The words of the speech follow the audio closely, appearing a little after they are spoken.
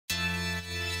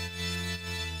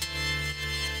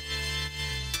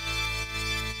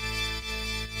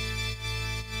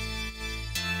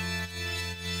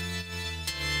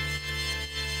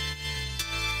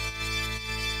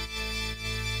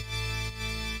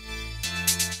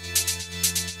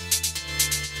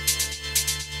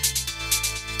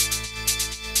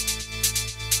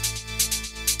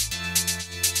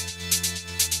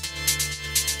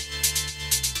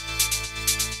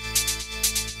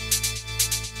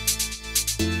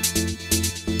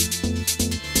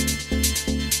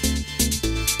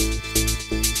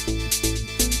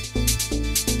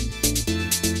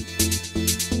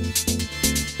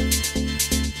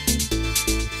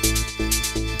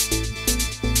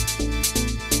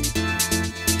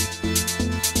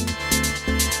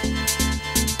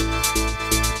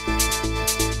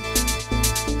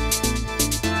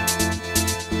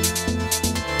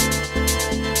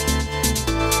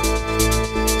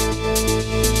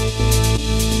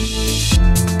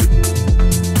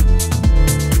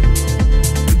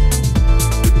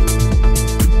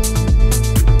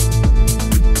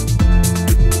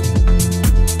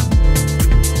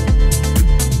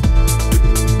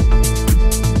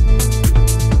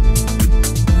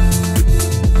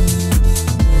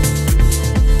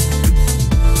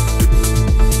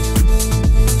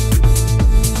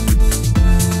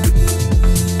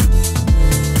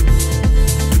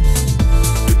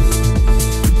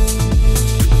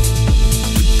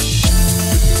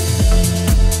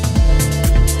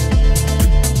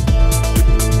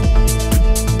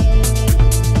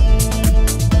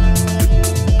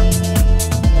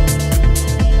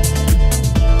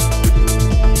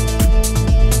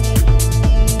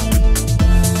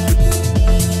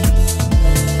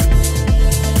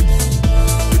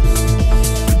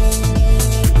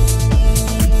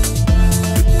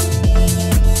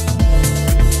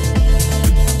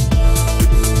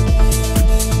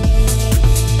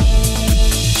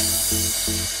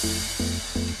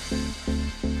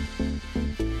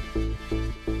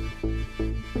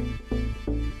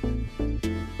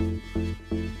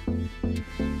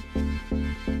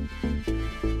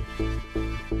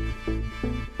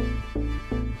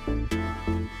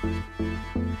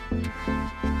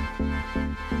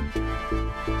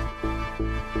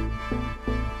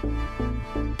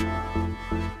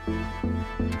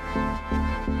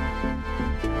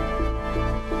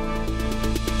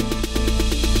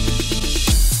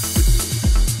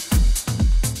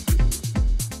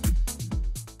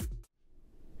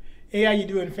Hey, how you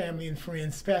doing, family and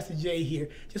friends? Pastor Jay here.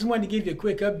 Just wanted to give you a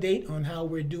quick update on how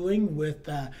we're doing with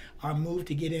our move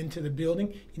to get into the building.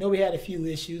 You know, we had a few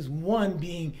issues. One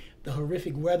being the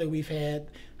horrific weather we've had,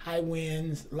 high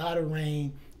winds, a lot of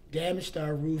rain, damaged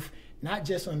our roof, not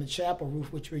just on the chapel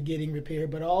roof, which we're getting repaired,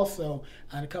 but also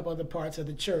on a couple other parts of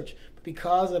the church. But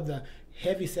because of the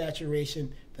heavy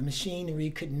saturation, the machinery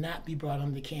could not be brought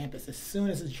onto the campus. As soon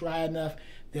as it's dry enough,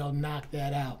 they'll knock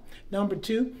that out. Number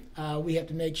two, we have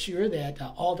to make sure that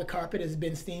all the carpet has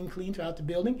been steam cleaned throughout the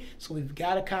building. So we've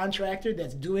got a contractor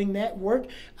that's doing that work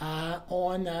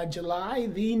on July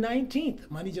the 19th,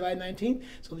 Monday, July 19th.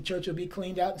 So the church will be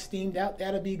cleaned out and steamed out.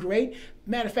 That'll be great.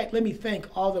 Matter of fact, let me thank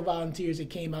all the volunteers that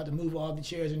came out to move all the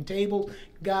chairs and tables.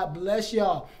 God bless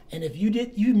y'all. And if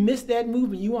you missed that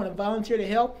move and you want to volunteer to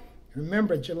help,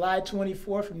 remember, July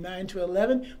 24th from 9 to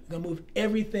 11, we're going to move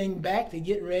everything back to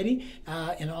get ready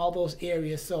in all those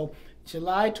areas. So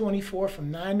July 24th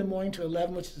from 9 in the morning to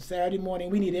 11, which is a Saturday morning,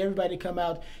 we need everybody to come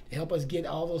out to help us get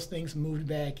all those things moved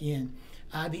back in.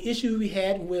 The issue we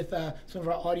had with some of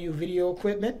our audio video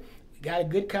equipment, we got a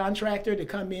good contractor to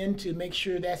come in to make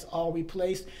sure that's all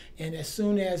replaced. And as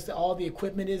soon as all the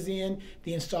equipment is in,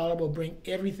 the installer will bring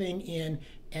everything in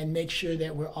and make sure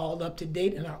that we're all up to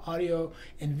date in our audio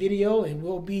and video, and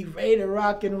we'll be ready to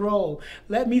rock and roll.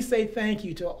 Let me say thank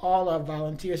you to all our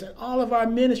volunteers and all of our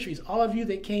ministries, all of you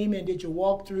that came and did your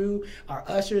walkthrough, our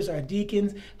ushers, our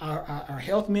deacons, our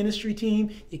health ministry team.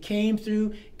 You came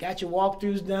through, got your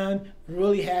walkthroughs done.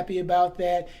 Really happy about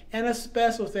that. And a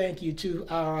special thank you to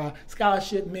our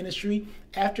scholarship ministry.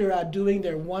 After doing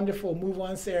their wonderful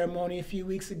move-on ceremony a few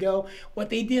weeks ago, what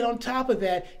they did on top of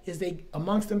that is they,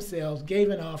 amongst themselves, gave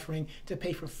an offering to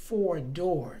pay for 4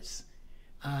 doors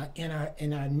in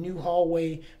our new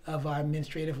hallway of our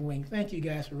administrative wing. Thank you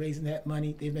guys for raising that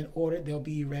money. They've been ordered. They'll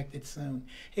be erected soon.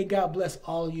 Hey, God bless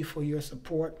all of you for your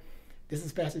support. This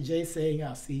is Pastor Jay saying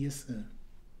I'll see you soon.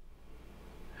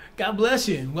 God bless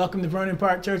you, and welcome to Vernon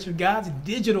Park Church of God's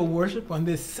digital worship on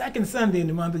this second Sunday in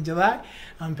the month of July.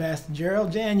 I'm Pastor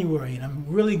Gerald January, and I'm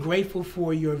really grateful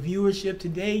for your viewership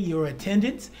today, your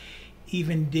attendance,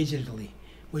 even digitally.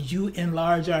 Would you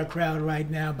enlarge our crowd right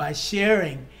now by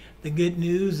sharing the good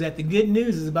news that the good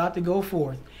news is about to go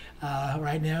forth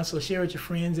right now? So share with your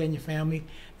friends and your family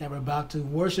that we're about to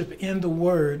worship in the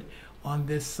Word on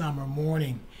this summer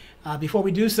morning. Before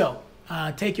we do so,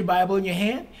 take your Bible in your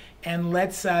hand. And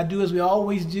let's do as we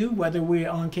always do, whether we're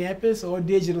on campus or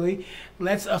digitally.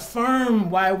 Let's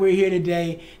affirm why we're here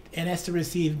today, and that's to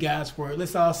receive God's word.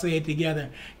 Let's all say it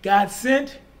together. God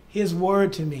sent his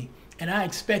word to me, and I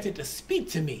expect it to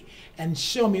speak to me and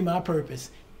show me my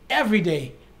purpose. Every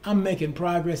day, I'm making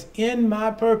progress in my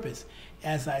purpose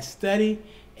as I study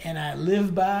and I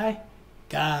live by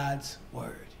God's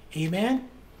word. Amen?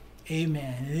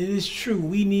 Amen. And it is true.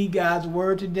 We need God's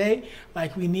word today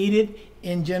like we needed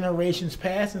in generations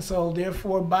past. And so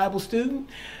therefore, Bible student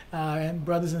and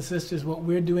brothers and sisters, what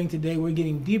we're doing today, we're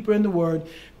getting deeper in the word,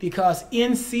 because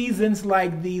in seasons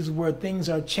like these where things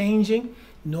are changing,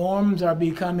 norms are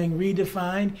becoming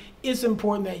redefined, it's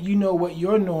important that you know what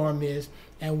your norm is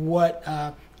and what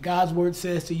God's word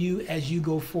says to you as you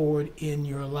go forward in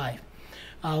your life.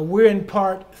 We're in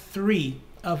part 3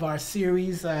 of our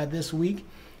series this week.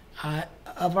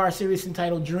 Of our series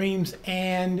entitled Dreams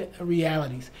and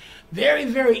Realities. Very,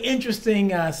 very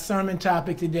interesting sermon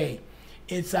topic today.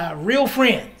 It's real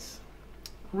friends.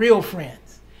 Real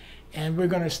friends. And we're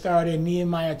going to start in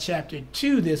Nehemiah chapter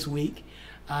 2 this week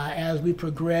as we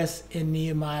progress in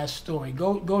Nehemiah's story.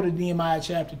 Go to Nehemiah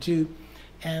chapter 2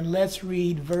 and let's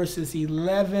read verses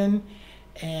 11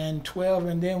 and 12,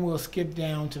 and then we'll skip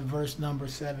down to verse number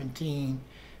 17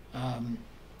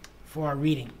 for our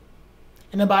reading.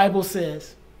 And the Bible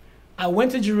says, I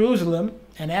went to Jerusalem,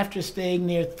 and after staying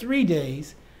near 3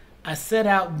 days, I set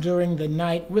out during the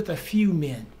night with a few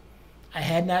men. I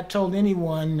had not told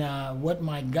anyone what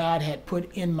my God had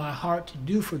put in my heart to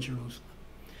do for Jerusalem.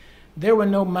 There were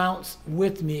no mounts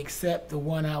with me except the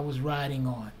one I was riding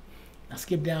on. Now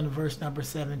skip down to verse number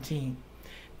 17.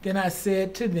 Then I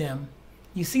said to them,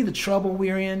 you see the trouble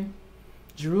we're in?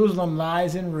 Jerusalem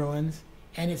lies in ruins,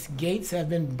 and its gates have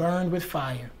been burned with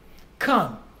fire.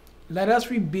 Come, let us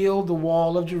rebuild the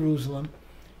wall of Jerusalem,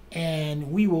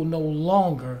 and we will no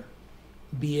longer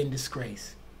be in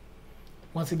disgrace.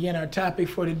 Once again, our topic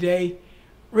for today,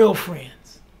 real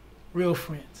friends. Real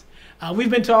friends. We've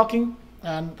been talking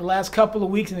the last couple of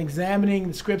weeks and examining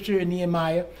the scripture in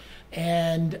Nehemiah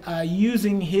and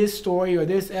using his story or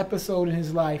this episode in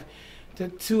his life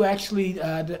to actually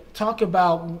talk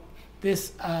about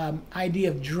this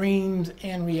idea of dreams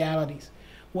and realities.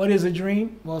 What is a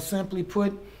dream? Well, simply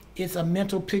put, it's a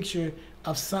mental picture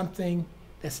of something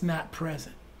that's not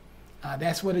present.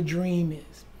 That's what a dream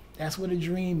is. That's what a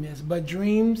dream is. But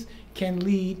dreams can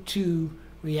lead to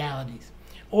realities.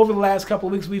 Over the last couple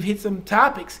of weeks, we've hit some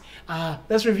topics.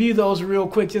 Let's review those real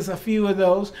quick, just a few of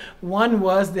those. One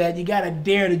was that you got to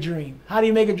dare to dream. How do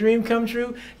you make a dream come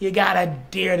true? You got to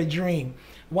dare to dream.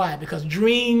 Why? Because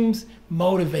dreams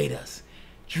motivate us.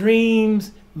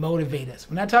 Dreams motivate us.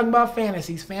 We're not talking about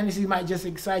fantasies. Fantasies might just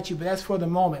excite you, but that's for the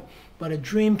moment. But a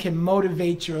dream can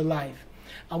motivate your life.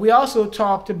 We also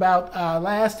talked about,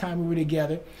 last time we were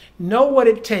together, know what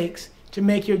it takes to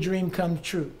make your dream come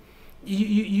true.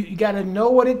 You got to know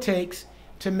what it takes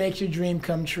to make your dream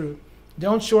come true.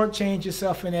 Don't shortchange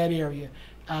yourself in that area.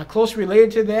 Closely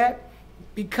related to that,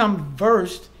 become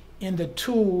versed in the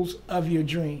tools of your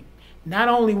dream. Not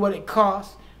only what it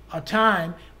costs or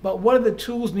time, but what are the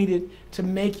tools needed to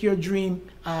make your dream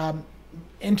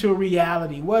into a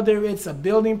reality, whether it's a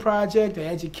building project, an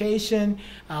education,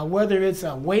 whether it's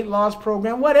a weight loss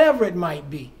program, whatever it might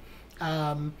be.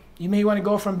 You may want to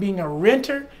go from being a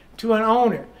renter to an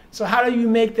owner. So how do you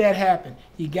make that happen?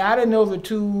 You got to know the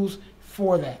tools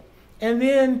for that. And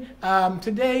then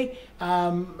today,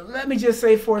 let me just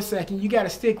say for a second, you got to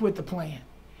stick with the plan.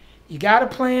 You got a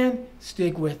plan,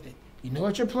 stick with it. You know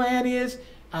what your plan is.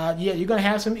 Yeah, you're going to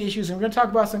have some issues, and we're going to talk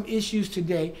about some issues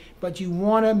today, but you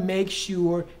want to make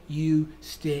sure you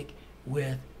stick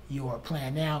with your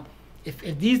plan. Now,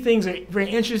 if these things are very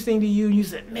interesting to you, and you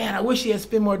said, man, I wish you had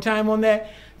spent more time on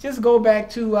that, just go back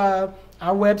to our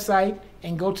website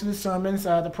and go to the sermons,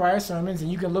 the prior sermons,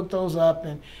 and you can look those up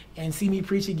and see me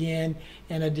preach again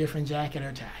in a different jacket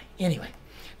or tie. Anyway,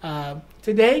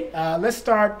 today, let's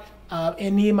start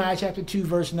in Nehemiah chapter 2,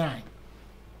 verse 9.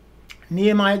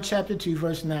 Nehemiah chapter 2,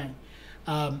 verse 9.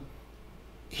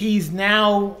 He's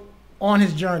now on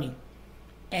his journey.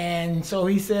 And so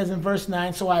he says in verse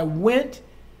 9, so I went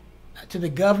to the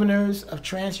governors of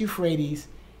Trans-Euphrates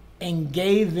and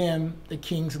gave them the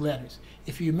king's letters.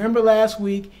 If you remember last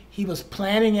week, he was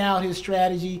planning out his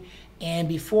strategy, and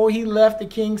before he left the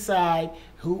king's side,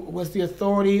 who was the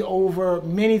authority over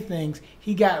many things,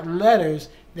 he got letters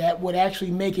that would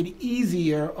actually make it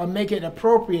easier or make it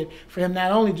appropriate for him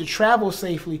not only to travel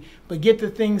safely, but get the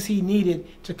things he needed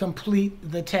to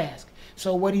complete the task.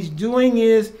 So what he's doing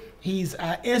is he's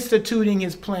instituting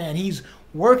his plan. He's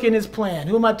working his plan.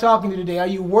 Who am I talking to today? Are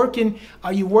you working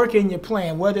your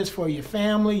plan, whether it's for your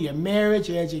family, your marriage,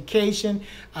 your education,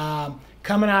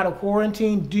 coming out of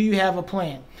quarantine? Do you have a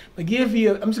plan? But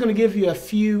I'm just going to give you a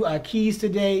few keys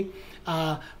today.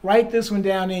 Write this one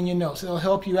down in your notes. It'll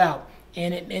help you out.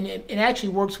 And it actually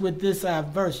works with this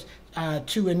verse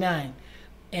 2 and 9.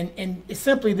 And it's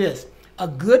simply this. A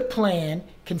good plan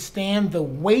can stand the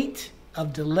weight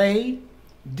of delay,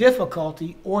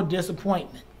 difficulty, or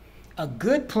disappointment. A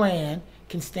good plan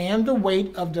can stand the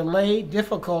weight of delay,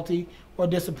 difficulty, or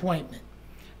disappointment.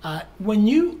 When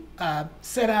you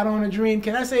set out on a dream,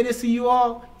 can I say this to you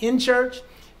all in church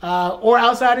or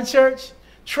outside of church?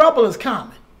 Trouble is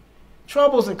common.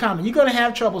 Troubles are common. You're going to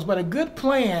have troubles, but a good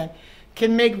plan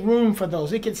can make room for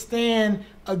those. It can stand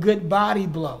a good body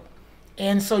blow.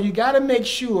 And so you got to make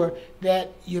sure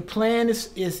that your plan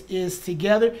is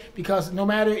together, because no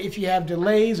matter if you have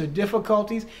delays or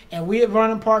difficulties, and we at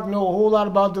Vernon Park know a whole lot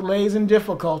about delays and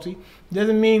difficulty,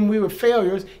 doesn't mean we were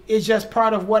failures. It's just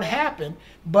part of what happened.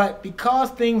 But because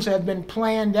things have been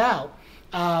planned out,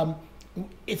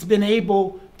 it's been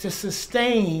able to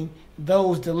sustain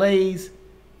those delays,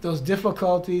 those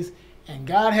difficulties, and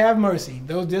God have mercy,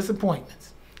 those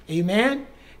disappointments. Amen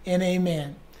and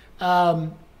amen.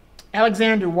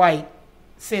 Alexander White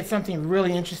said something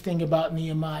really interesting about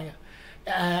Nehemiah.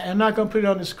 I'm not going to put it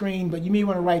on the screen, but you may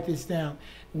want to write this down.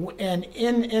 And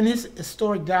in his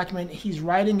historic document, he's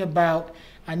writing about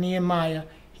Nehemiah.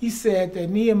 He said that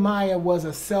Nehemiah was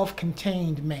a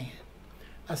self-contained man.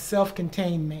 A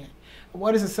self-contained man.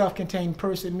 What does a self-contained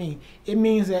person mean? It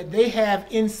means that they have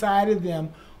inside of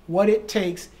them what it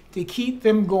takes to keep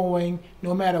them going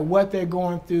no matter what they're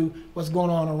going through, what's going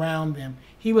on around them.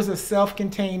 He was a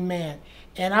self-contained man.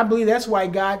 And I believe that's why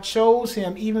God chose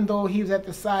him, even though he was at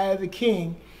the side of the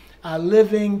king,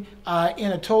 living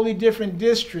in a totally different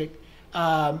district,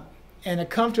 in a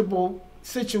comfortable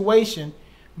situation.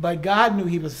 But God knew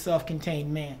he was a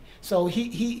self-contained man. So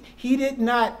he did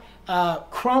not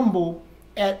crumble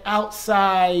at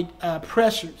outside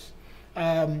pressures.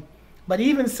 But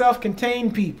even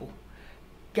self-contained people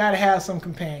got to have some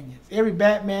companions. Every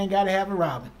Batman got to have a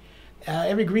Robin.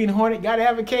 Every Green Hornet got to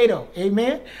have a Kato.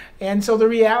 Amen? And so the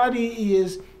reality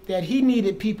is that he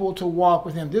needed people to walk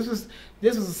with him. This was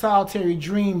a solitary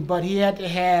dream, but he had to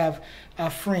have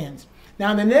friends. Now,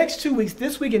 in the next 2 weeks,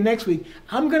 this week and next week,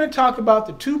 I'm going to talk about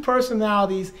the two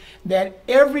personalities that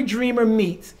every dreamer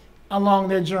meets along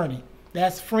their journey.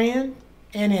 That's friend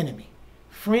and enemy.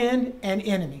 Friend and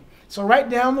enemy. So write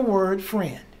down the word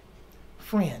friend.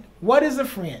 Friend. What is a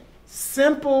friend?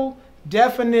 Simple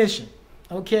definition.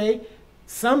 Okay?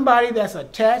 Somebody that's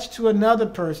attached to another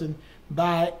person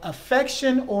by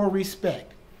affection or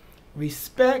respect.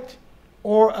 Respect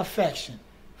or affection.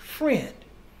 Friend.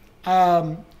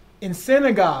 In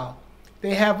Senegal,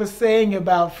 they have a saying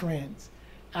about friends.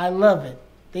 I love it.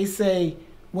 They say,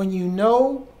 when you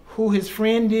know who his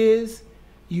friend is,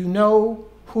 you know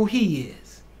who he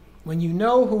is. When you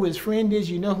know who his friend is,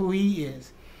 you know who he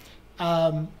is.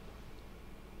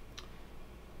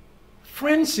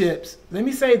 Friendships, let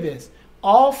me say this.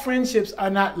 All friendships are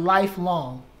not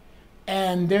lifelong,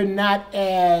 and they're not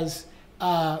as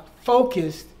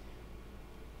focused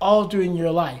all during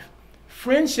your life.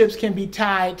 Friendships can be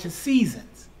tied to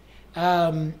seasons,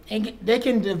 and they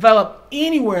can develop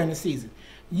anywhere in the season.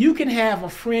 You can have a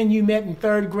friend you met in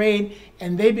 3rd grade,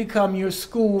 and they become your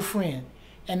school friend,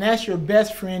 and that's your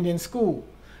best friend in school.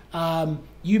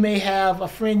 You may have a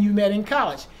friend you met in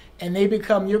college, and they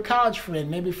become your college friend,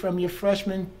 maybe from your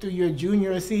freshman through your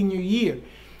junior or senior year.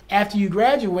 After you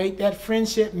graduate, that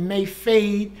friendship may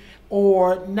fade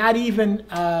or not even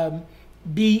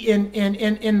be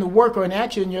in the work or in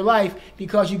action in your life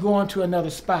because you go on to another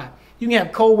spot. You can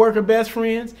have co-worker best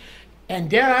friends, and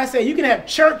dare I say, you can have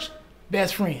church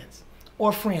best friends,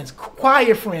 or friends,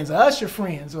 choir friends, or usher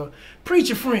friends, or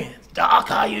preacher friends. Doc,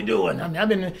 how you doing? I mean, I've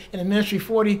been in the ministry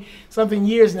 40-something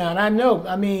years now, and I know,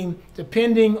 I mean,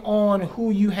 depending on who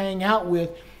you hang out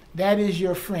with, that is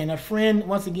your friend. A friend,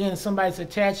 once again, is somebody that's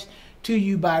attached to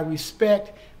you by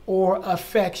respect or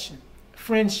affection,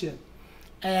 friendship.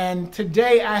 And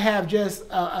today I have just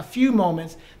a few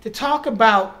moments to talk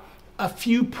about a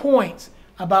few points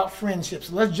about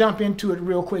friendships. Let's jump into it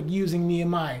real quick using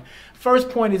Nehemiah.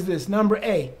 First point is this. Number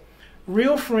A,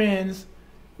 real friends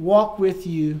walk with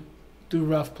you through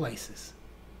rough places.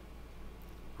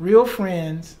 Real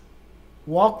friends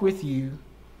walk with you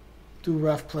through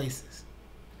rough places.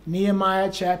 Nehemiah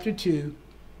chapter 2,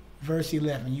 verse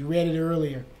 11. You read it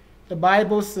earlier. The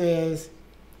Bible says,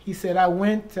 he said, I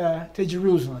went to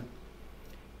Jerusalem,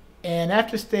 and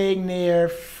after staying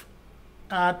there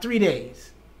 3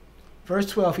 days, verse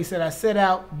 12, he said, I set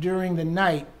out during the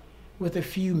night with a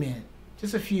few men,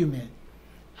 just a few men.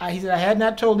 He said, I had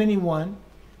not told anyone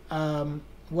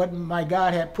what my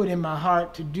God had put in my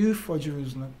heart to do for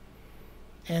Jerusalem,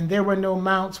 and there were no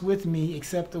mounts with me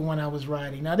except the one I was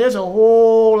riding. Now, there's a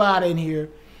whole lot in here.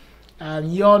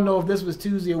 You all know if this was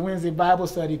Tuesday or Wednesday Bible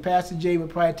study, Pastor Jay would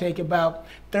probably take about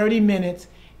 30 minutes,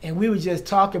 and we would just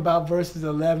talk about verses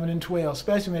 11 and 12,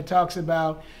 especially when it talks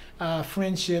about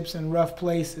friendships and rough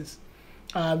places.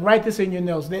 Write this in your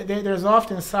notes. There's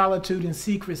often solitude and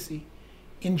secrecy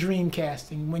in dream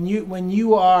casting. When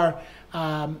you are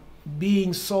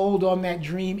being sold on that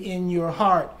dream in your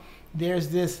heart, there's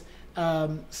this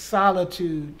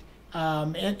solitude.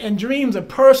 And dreams are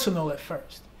personal at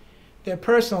first. They're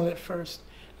personal at first.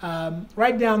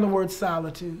 Write down the word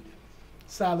solitude.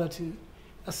 Solitude.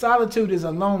 A solitude is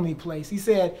a lonely place. He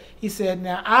said,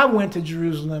 now I went to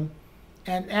Jerusalem,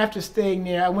 and after staying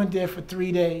there, I went there for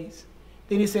 3 days.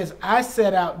 Then he says, I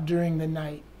set out during the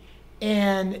night.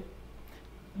 And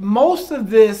most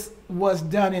of this was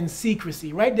done in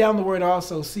secrecy. Write down the word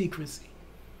also, secrecy.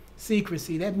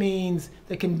 Secrecy. That means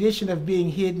the condition of being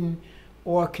hidden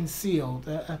or concealed.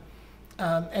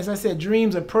 As I said,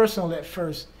 dreams are personal at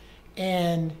first,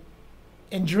 and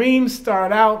dreams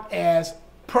start out as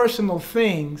personal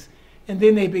things, and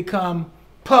then they become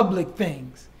public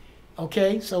things.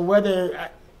 Okay, so whether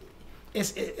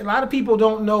a lot of people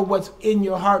don't know what's in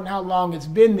your heart and how long it's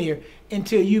been there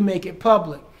until you make it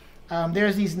public.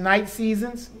 There's these night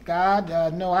seasons. God,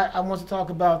 no, I want to talk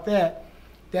about that.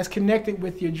 That's connected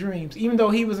with your dreams. Even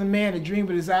though he was a man that dreamed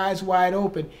with his eyes wide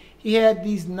open, he had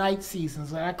these night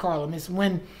seasons, I call them. It's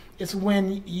when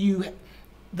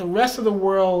the rest of the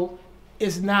world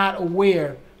is not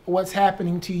aware of what's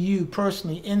happening to you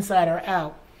personally, inside or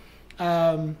out.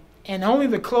 And only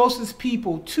the closest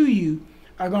people to you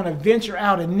are going to venture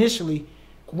out initially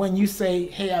when you say,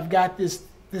 hey, I've got this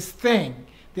thing,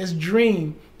 this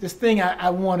dream, this thing I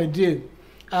want to do.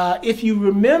 If you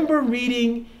remember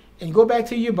reading and go back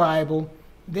to your Bible,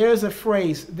 there's a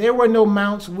phrase, there were no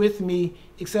mounts with me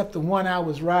except the one I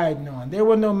was riding on. There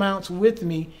were no mounts with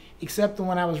me except the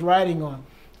one I was riding on.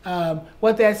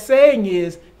 What that's saying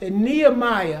is that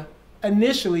Nehemiah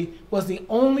initially was the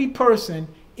only person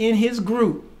in his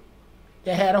group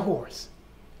that had a horse.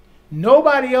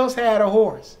 Nobody else had a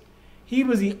horse. He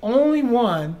was the only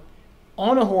one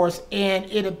on a horse, and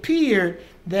it appeared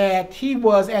that he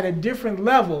was at a different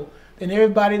level than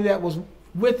everybody that was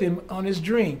with him on his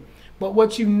dream. But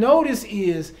what you notice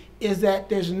is that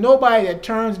there's nobody that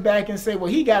turns back and say, well,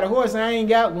 he got a horse and I ain't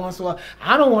got one, so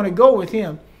I don't want to go with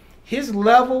him. His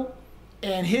level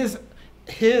and his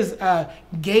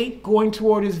gait going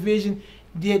toward his vision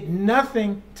did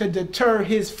nothing to deter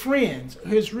his friends,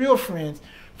 his real friends,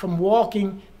 from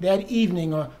walking that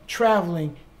evening or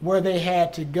traveling where they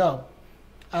had to go.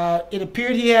 It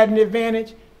appeared he had an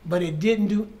advantage, but it didn't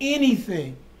do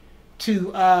anything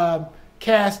to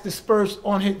cast dispersion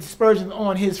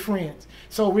on his friends.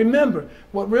 So remember,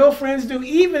 what real friends do,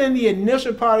 even in the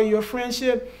initial part of your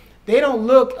friendship, they don't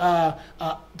look,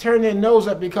 turn their nose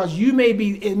up because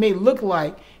it may look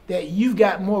like that you've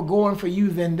got more going for you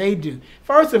than they do.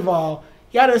 First of all,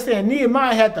 you got to understand,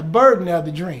 Nehemiah had the burden of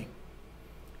the dream.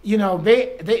 You know,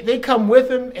 they come with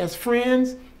him as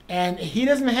friends, and he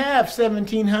doesn't have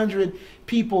 1,700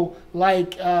 people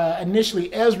like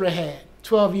initially Ezra had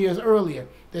 12 years earlier.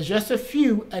 There's just a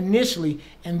few initially,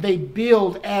 and they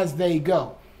build as they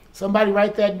go. Somebody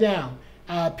write that down.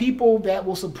 People that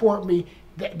will support me,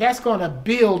 that's going to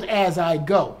build as I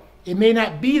go. It may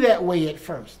not be that way at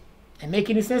first. And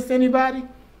make any sense to anybody?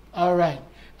 All right.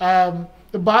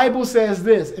 The Bible says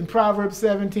this in Proverbs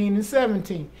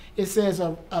 17:17. It says,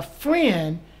 a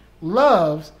friend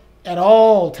loves at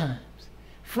all times.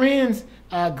 Friends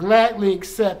gladly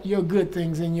accept your good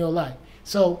things in your life.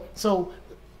 So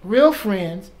real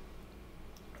friends,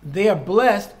 they are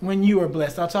blessed when you are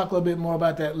blessed. I'll talk a little bit more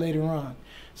about that later on.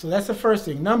 So that's the first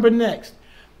thing. Next,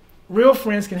 real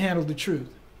friends can handle the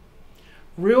truth.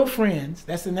 Real friends,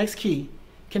 that's the next key,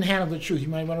 can handle the truth. You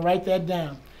might want to write that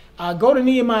down. Go to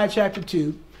Nehemiah chapter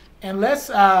 2, and let's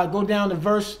go down to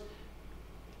verse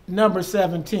number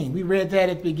 17. We read that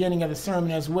at the beginning of the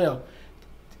sermon as well.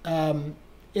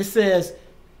 It says,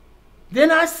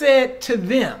 then I said to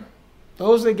them,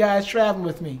 those are the guys traveling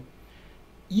with me,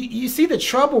 you see the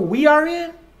trouble we are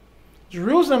in?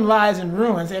 Jerusalem lies in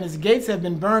ruins, and its gates have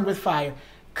been burned with fire.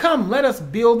 Come, let us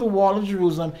build the wall of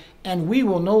Jerusalem, and we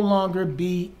will no longer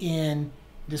be in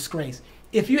disgrace.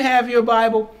 If you have your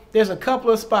Bible, there's a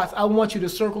couple of spots I want you to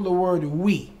circle the word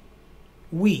we.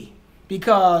 We.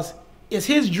 Because it's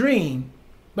his dream,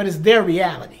 but it's their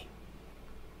reality.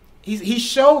 He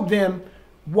showed them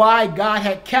why God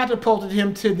had catapulted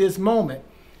him to this moment.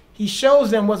 He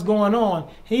shows them what's going on.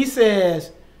 He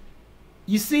says,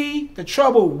 you see the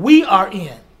trouble we are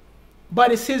in,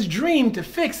 but it's his dream to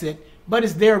fix it, but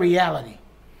it's their reality.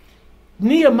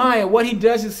 Nehemiah, what he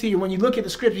does is here, when you look at the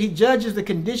scripture, he judges the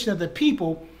condition of the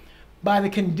people by the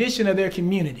condition of their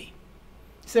community.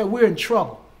 He said, we're in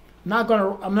trouble.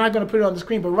 I'm not gonna put it on the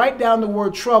screen, but write down the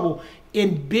word trouble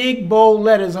in big, bold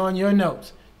letters on your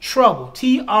notes. Trouble,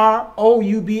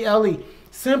 T-R-O-U-B-L-E.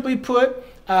 Simply put,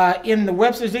 in the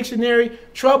Webster's Dictionary,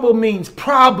 trouble means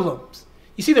problems.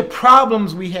 You see the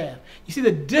problems we have. You see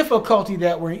the difficulty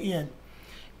that we're in.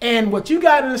 And what you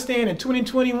got to understand in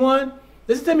 2021,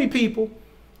 listen to me, people,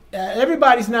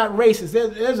 everybody's not racist.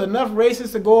 There's enough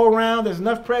racists to go around. There's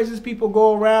enough prejudiced people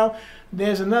go around.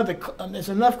 There's enough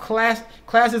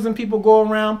classism people go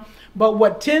around. But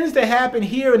what tends to happen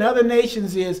here in other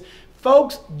nations is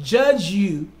folks judge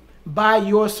you by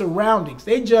your surroundings.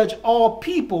 They judge all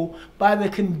people by the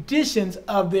conditions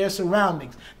of their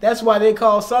surroundings. That's why they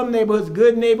call some neighborhoods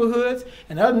good neighborhoods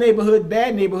and other neighborhoods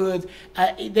bad neighborhoods.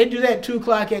 They do that at 2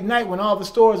 o'clock at night when all the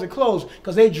stores are closed,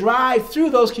 because they drive through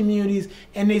those communities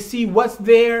and they see what's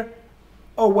there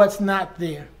or what's not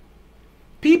there.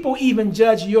 People even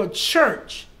judge your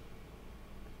church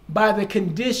by the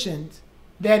conditions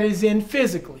that is in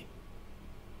physically.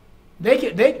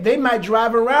 They might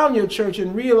drive around your church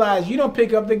and realize you don't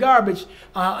pick up the garbage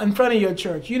in front of your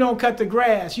church. You don't cut the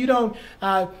grass. You don't.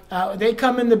 They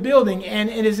come in the building and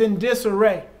it is in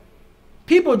disarray.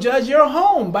 People judge your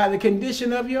home by the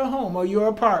condition of your home or your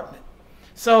apartment.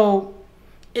 So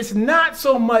it's not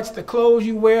so much the clothes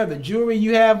you wear, the jewelry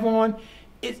you have on.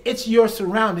 It's your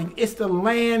surrounding. It's the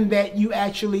land that you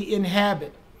actually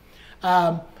inhabit.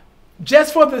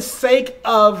 Just for the sake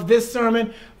of this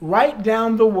sermon, write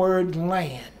down the word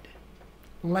land.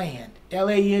 Land,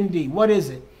 L-A-N-D. What is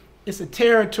it? It's a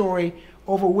territory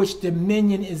over which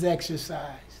dominion is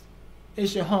exercised.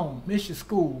 It's your home. It's your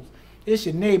schools. It's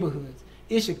your neighborhoods.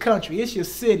 It's your country. It's your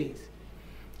cities.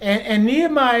 And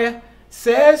Nehemiah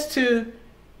says to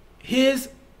his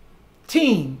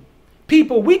team,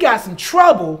 people, we got some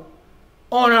trouble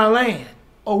on our land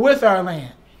or with our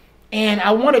land. And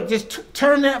I want to just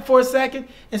turn that for a second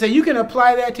and say you can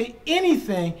apply that to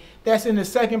anything that's in the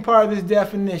second part of this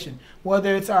definition,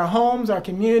 whether it's our homes, our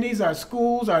communities, our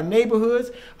schools, our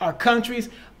neighborhoods, our countries,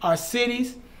 our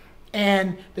cities.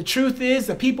 And the truth is,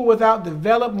 the people without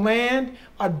developed land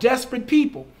are desperate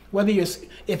people.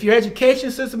 If your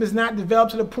education system is not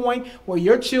developed to the point where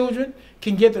your children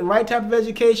can get the right type of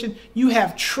education, you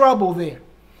have trouble there.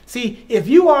 See, if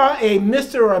you are a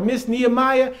Mr. or a Miss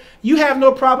Nehemiah, you have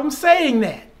no problem saying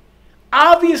that.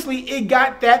 Obviously, it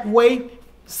got that way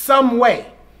some way.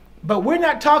 But we're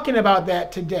not talking about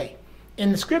that today.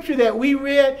 In the scripture that we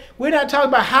read, we're not talking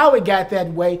about how it got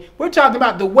that way. We're talking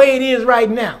about the way it is right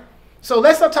now. So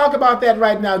let's not talk about that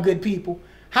right now, good people.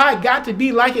 How it got to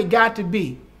be like it got to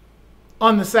be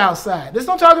on the south side. Let's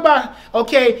not talk about,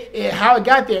 okay, how it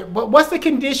got there. But what's the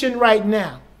condition right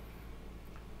now?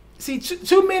 See,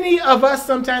 too many of us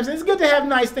sometimes, and it's good to have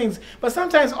nice things, but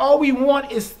sometimes all we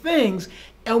want is things,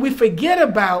 and we forget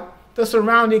about the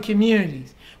surrounding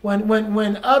communities.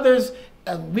 When others,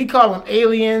 we call them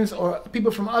aliens or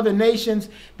people from other nations,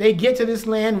 they get to this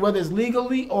land, whether it's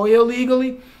legally or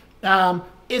illegally,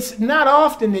 it's not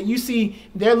often that you see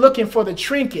they're looking for the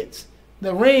trinkets,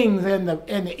 the rings and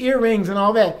the earrings and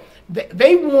all that.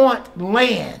 They want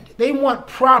land. They want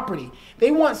property.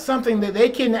 They want something that they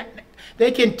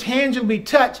can tangibly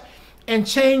touch and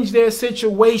change their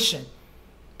situation.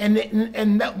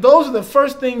 And those are the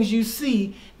first things you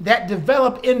see that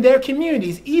develop in their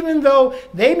communities, even though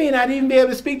they may not even be able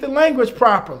to speak the language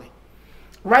properly.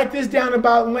 Write this down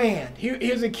about land.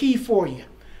 Here's a key for you.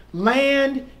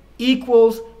 Land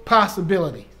equals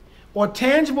possibilities, or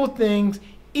tangible things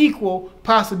equal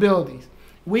possibilities.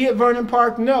 We at Vernon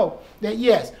Park know that,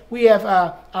 yes, we have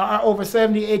our over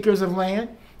 70 acres of land,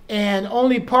 and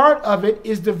only part of it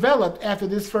is developed after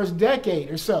this first decade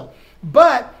or so.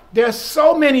 But there's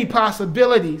so many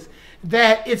possibilities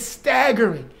that it's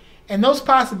staggering. And those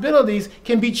possibilities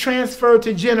can be transferred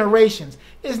to generations.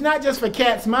 It's not just for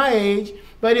cats my age,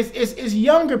 but it's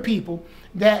younger people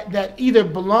that either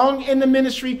belong in the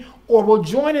ministry or will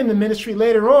join in the ministry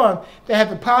later on that have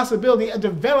the possibility of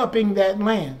developing that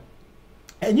land.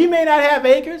 And you may not have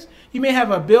acres, you may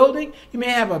have a building, you may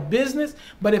have a business,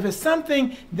 but if it's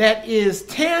something that is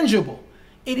tangible,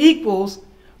 it equals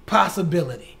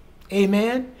possibility.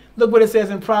 Amen? Look what it says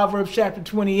in Proverbs chapter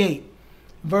 28,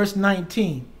 verse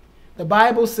 19. The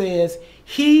Bible says,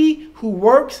 "He who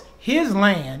works his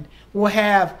land will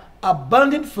have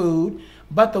abundant food,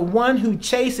 but the one who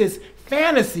chases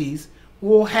fantasies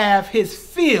will have his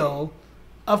fill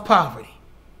of poverty."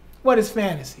 What is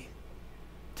fantasy?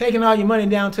 Taking all your money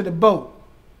down to the boat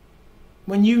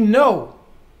when you know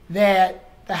that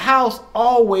the house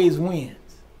always wins.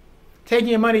 Taking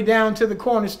your money down to the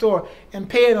corner store and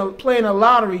playing a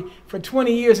lottery for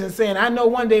 20 years and saying, I know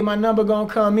one day my number gonna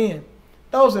come in.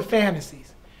 Those are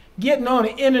fantasies. Getting on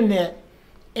the internet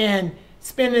and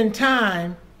spending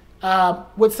time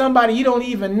with somebody you don't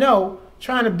even know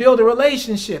trying to build a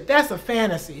relationship. That's a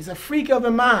fantasy. It's a freak of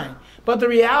the mind. But the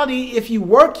reality, if you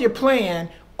work your plan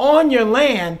on your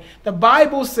land, the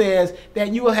Bible says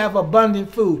that you will have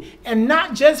abundant food. And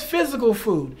not just physical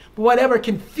food, but whatever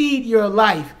can feed your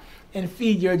life and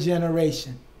feed your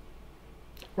generation.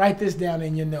 Write this down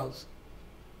in your notes.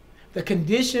 The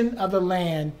condition of the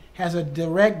land has a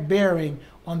direct bearing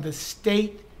on the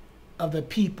state of the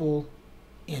people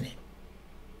in it.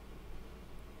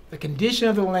 The condition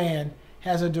of the land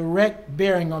has a direct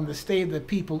bearing on the state of the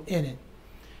people in it.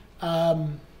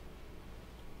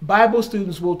 Bible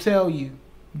students will tell you,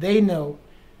 they know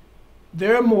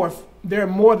there are more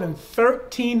than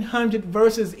 1,300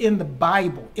 verses in the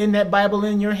Bible, in that Bible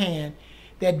in your hand,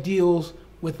 that deals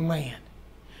with land.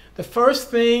 The first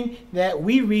thing that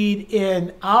we read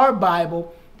in our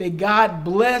Bible that God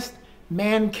blessed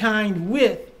mankind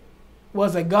with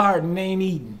was a garden named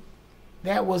Eden.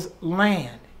 That was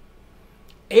land.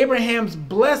 Abraham's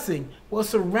blessing was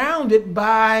surrounded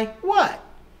by what?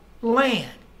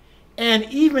 Land. And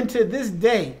even to this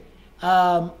day,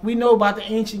 we know about the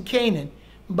ancient Canaan,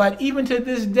 but even to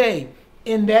this day,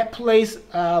 in that place,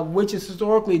 which is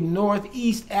historically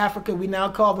northeast Africa, we now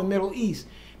call the Middle East,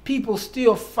 people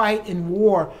still fight in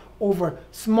war over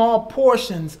small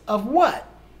portions of what?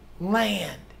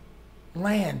 Land.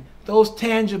 Land. Those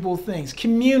tangible things.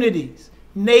 Communities.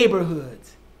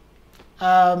 Neighborhoods.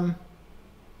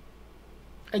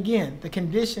 Again, the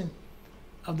condition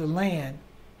of the land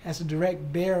has a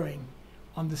direct bearing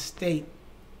on the state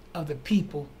of the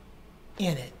people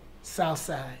in it. South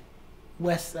side,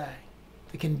 west side,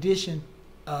 the condition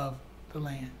of the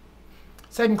land.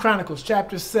 2 Chronicles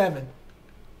chapter 7,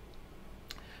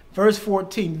 verse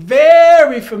 14.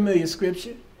 Very familiar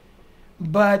scripture.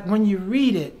 but when you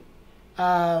read it,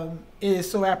 it is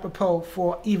so apropos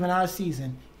for even our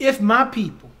season. If my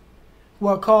people who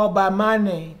are called by my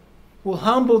name will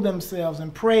humble themselves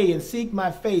and pray and seek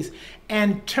my face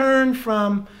and turn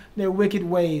from their wicked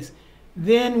ways,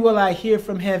 then will I hear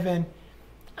from heaven,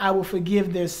 I will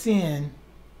forgive their sin,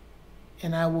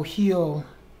 and I will heal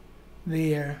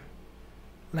their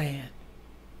land,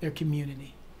 their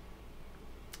community.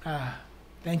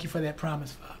 Thank you for that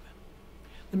promise, Father.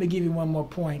 Let me give you one more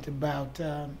point about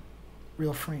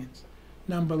real friends.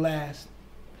 Number last.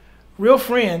 Real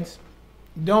friends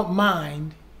don't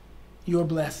mind your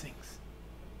blessings.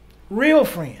 Real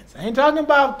friends. I ain't talking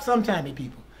about sometimey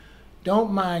people.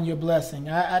 Don't mind your blessing.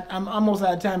 I'm almost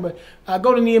out of time, but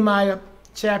go to Nehemiah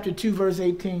chapter 2, verse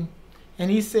 18.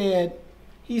 And he said,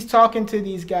 he's talking to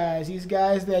these guys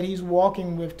that he's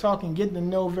walking with, getting to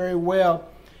know very well.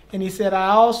 And he said,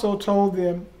 I told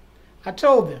them,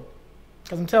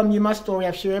 because I'm telling you my story,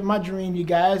 I've shared my dream, you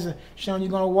guys have shown you're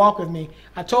going to walk with me.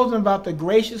 I told them about the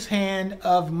gracious hand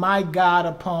of my God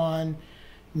upon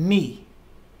me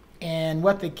and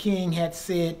what the king had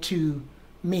said to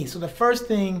me. So the first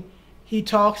thing he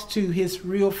talks to his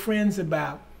real friends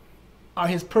about are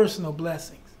his personal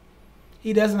blessings.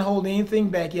 He doesn't hold anything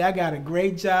back. Yeah, I got a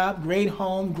great job, great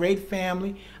home, great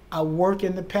family. I work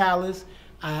in the palace.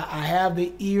 I have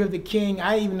the ear of the king.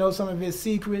 I even know some of his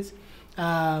secrets.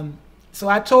 So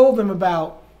I told them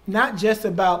about, not just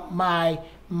about my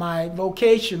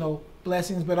vocational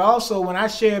blessings, but also when I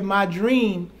shared my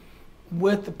dream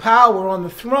with the power on the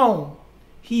throne,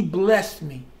 he blessed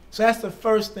me. So that's the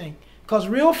first thing. Because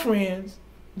real friends,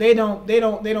 they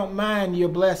don't mind your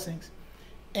blessings.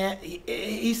 And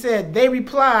he said, they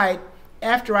replied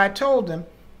after I told them,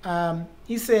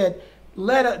 he said,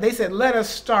 let us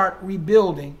start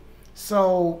rebuilding.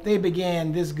 So they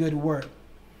began this good work.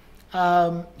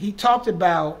 He talked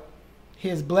about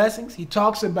his blessings. He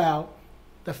talks about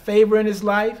the favor in his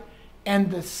life. And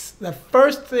the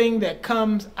first thing that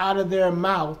comes out of their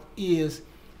mouth is,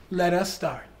 let us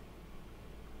start.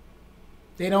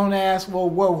 They don't ask,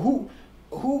 well,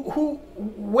 who,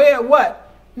 where, what?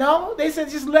 No, they said,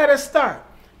 just let us start.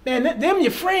 Man, them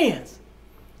your friends.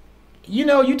 You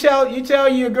know, you tell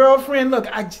your girlfriend, look,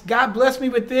 God blessed me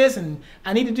with this and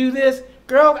I need to do this.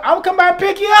 Girl, I'll come by and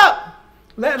pick you up.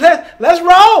 Let's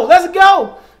roll. Let's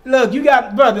go. Look, you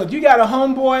got a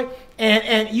homeboy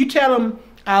and you tell him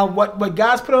what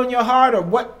God's put on your heart or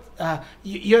what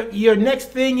your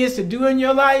next thing is to do in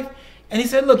your life. And he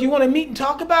said, look, you want to meet and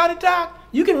talk about it, Doc?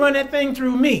 You can run that thing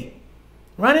through me.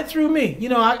 Run it through me. You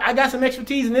know, I got some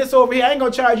expertise in this over here. I ain't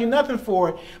going to charge you nothing for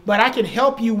it, but I can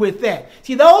help you with that.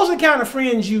 See, those are the kind of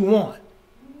friends you want.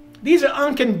 These are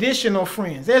unconditional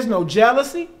friends. There's no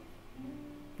jealousy.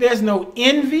 There's no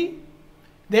envy.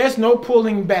 There's no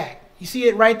pulling back. You see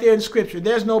it right there in Scripture.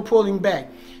 There's no pulling back.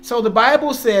 So the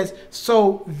Bible says,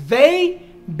 so they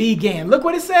began. Look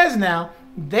what it says now.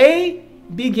 They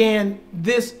began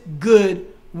this good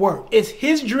work. It's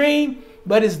his dream,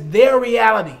 but it's their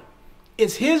reality.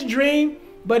 It's his dream,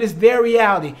 but it's their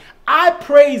reality. I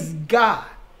praise God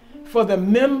for the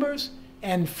members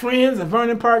and friends of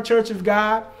Vernon Park Church of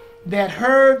God that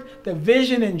heard the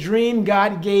vision and dream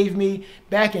God gave me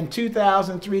back in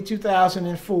 2003,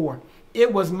 2004.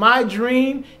 It was my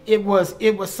dream. It was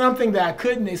something that I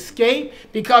couldn't escape,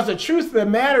 because the truth of the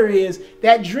matter is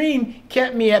that dream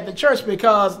kept me at the church,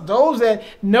 because those that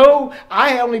know,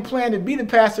 I only planned to be the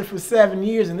pastor for 7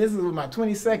 years, and this is my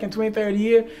 22nd, 23rd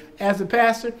year as a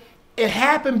pastor. It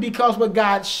happened because what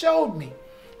God showed me.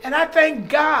 And I thank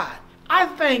God. I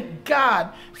thank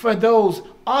God for those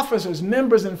officers,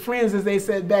 members, and friends, as they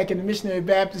said back in the Missionary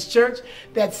Baptist Church,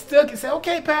 that stuck and said,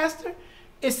 okay, Pastor,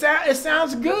 it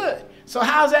sounds good. So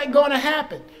how's that going to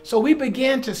happen? So we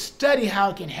began to study how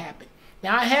it can happen.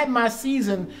 Now, I had my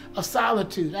season of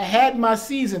solitude. I had my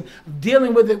season of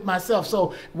dealing with it myself.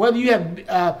 So whether you have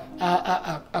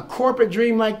a corporate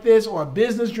dream like this, or a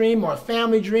business dream, or a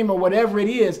family dream, or whatever it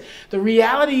is, the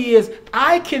reality is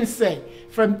I can say,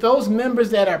 from those members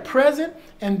that are present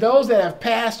and those that have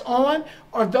passed on,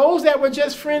 or those that were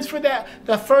just friends for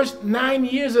the first 9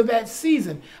 years of that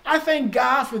season, I thank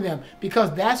God for them,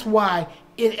 because that's why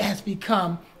it has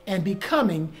become and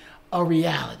becoming a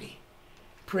reality.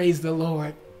 Praise the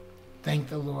Lord. Thank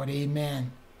the Lord.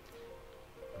 Amen.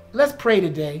 Let's pray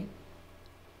today.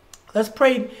 Let's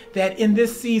pray that in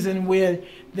this season where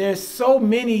there's so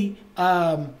many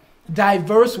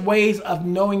diverse ways of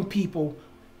knowing people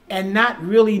and not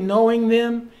really knowing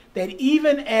them, that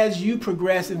even as you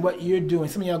progress in what you're doing,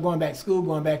 some of y'all going back to school,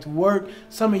 going back to work,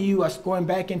 some of you are going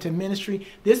back into ministry,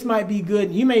 this might be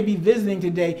good. You may be visiting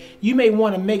today. You may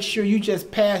want to make sure you just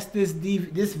pass this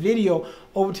video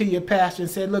over to your pastor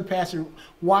and say, look, Pastor,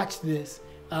 watch this,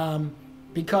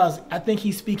 because I think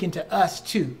he's speaking to us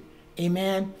too.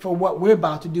 Amen, for what we're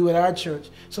about to do at our church.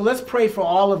 So let's pray for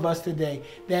all of us today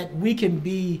that we can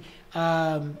be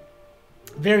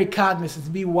very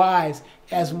cognizant, be wise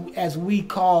as we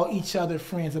call each other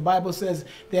friends. The Bible says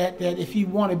that if you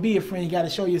want to be a friend, you got to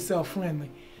show yourself friendly.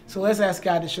 So let's ask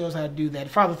God to show us how to do that.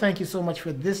 Father, thank you so much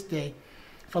for this day,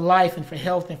 for life and for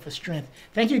health and for strength.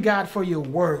 Thank you, God, for your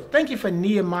word. Thank you for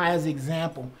Nehemiah's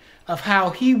example of how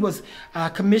he was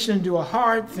commissioned to do a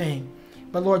hard thing.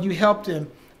 But Lord, you helped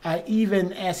him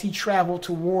even as he traveled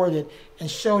toward it and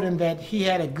showed him that he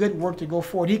had a good work to go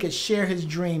forward. He could share his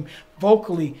dream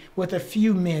vocally with a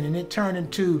few men, and it turned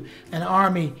into an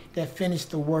army that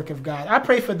finished the work of God. I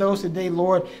pray for those today,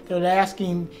 Lord, that are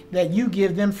asking that you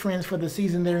give them friends for the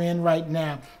season they're in right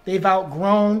now. They've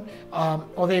outgrown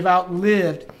or they've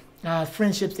outlived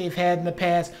friendships they've had in the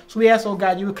past. So we ask, oh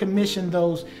God, you would commission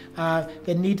those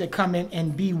that need to come in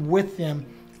and be with them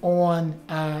on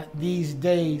these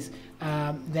days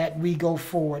that we go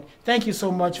forward. Thank you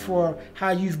so much for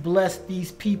how you've blessed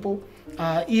these people,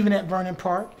 even at Vernon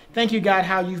Park. Thank you, God,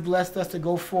 how you've blessed us to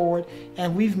go forward,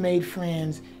 and we've made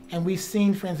friends, and we've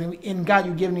seen friends, and God,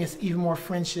 you've given us even more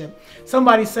friendship.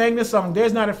 Somebody sang the song,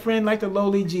 there's not a friend like the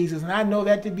lowly Jesus, and I know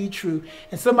that to be true.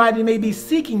 And somebody may be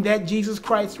seeking that Jesus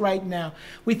Christ right now.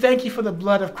 We thank you for the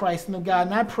blood of Christ, and God,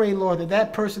 and I pray, Lord, that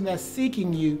that person that's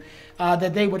seeking you,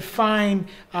 that they would find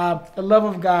the love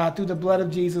of God through the blood of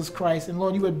Jesus Christ. And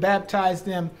Lord, you would baptize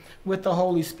them with the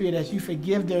Holy Spirit as you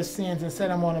forgive their sins and set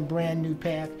them on a brand new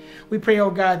path. We pray, oh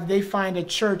God, that they find a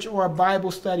church or a Bible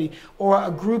study or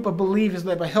a group of believers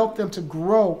that will help them to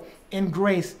grow in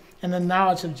grace and the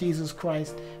knowledge of Jesus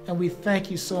Christ. And we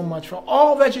thank you so much for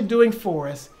all that you're doing for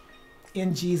us.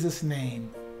 In Jesus'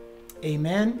 name,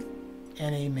 amen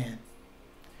and amen.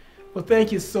 Well,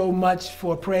 thank you so much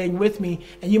for praying with me.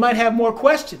 And you might have more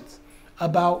questions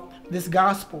about this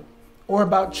gospel or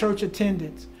about church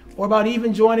attendance or about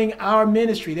even joining our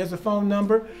ministry. There's a phone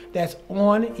number that's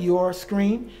on your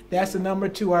screen. That's the number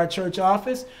to our church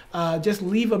office. Just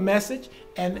leave a message.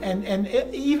 And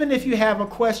even if you have a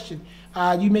question,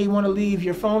 you may want to leave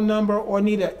your phone number or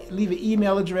leave an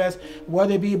email address,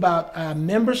 whether it be about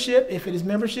membership. If it is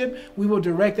membership, we will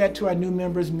direct that to our new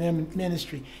members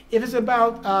ministry. If it's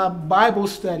about Bible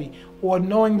study or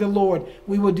knowing the Lord,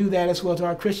 we will do that as well to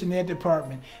our Christian Ed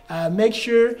department. Make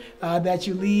sure that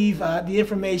you leave the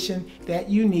information that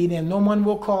you need, and no one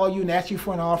will call you and ask you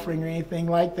for an offering or anything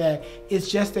like that.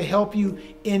 It's just to help you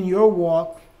in your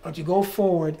walk or to go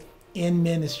forward in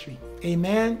ministry.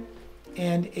 Amen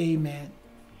and amen.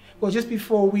 Well, just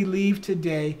before we leave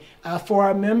today, for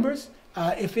our members,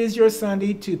 if it's your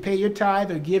Sunday to pay your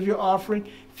tithe or give your offering,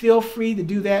 feel free to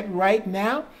do that right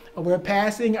now. We're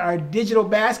passing our digital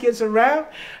baskets around.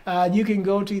 You can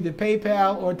go to either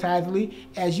PayPal or Tithely,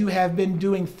 as you have been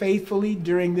doing faithfully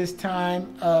during this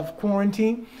time of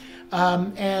quarantine.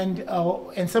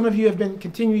 And some of you have been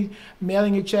continuing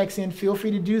mailing your checks in. Feel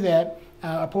free to do that.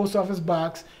 Our post office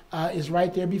box is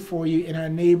right there before you in our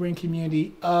neighboring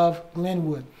community of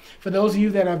Lynwood. For those of you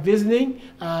that are visiting,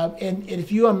 and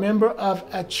if you are a member of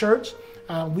a church,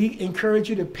 we encourage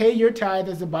you to pay your tithe,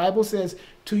 as the Bible says,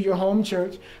 to your home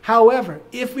church. However,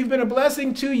 if we've been a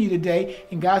blessing to you today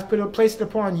and God's placed it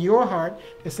upon your heart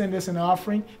to send us an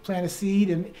offering, plant a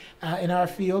seed in our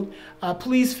field,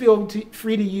 please feel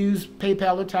free to use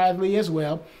PayPal or Tithely as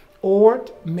well, or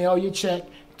mail your check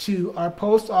to our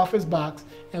post office box,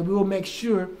 and we will make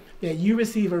sure that you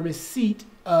receive a receipt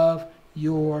of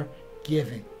your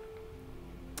giving.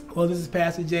 Well, this is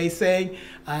Pastor Jay saying,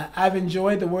 I've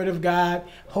enjoyed the Word of God.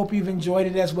 Hope you've enjoyed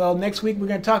it as well. Next week, we're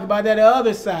going to talk about that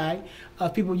other side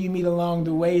of people you meet along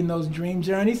the way in those dream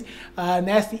journeys, and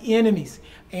that's the enemies.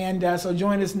 And so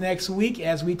join us next week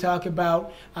as we talk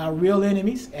about real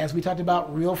enemies, as we talked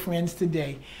about real friends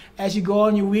today. As you go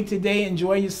on your week today,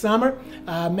 enjoy your summer.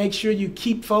 Make sure you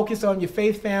keep focused on your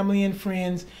faith, family, and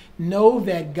friends. Know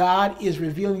that God is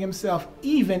revealing himself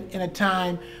even in a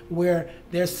time where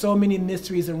there's so many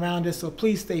mysteries around us. So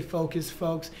please stay focused,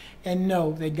 folks, and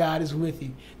know that God is with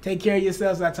you. Take care of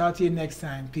yourselves. I'll talk to you next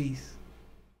time. Peace.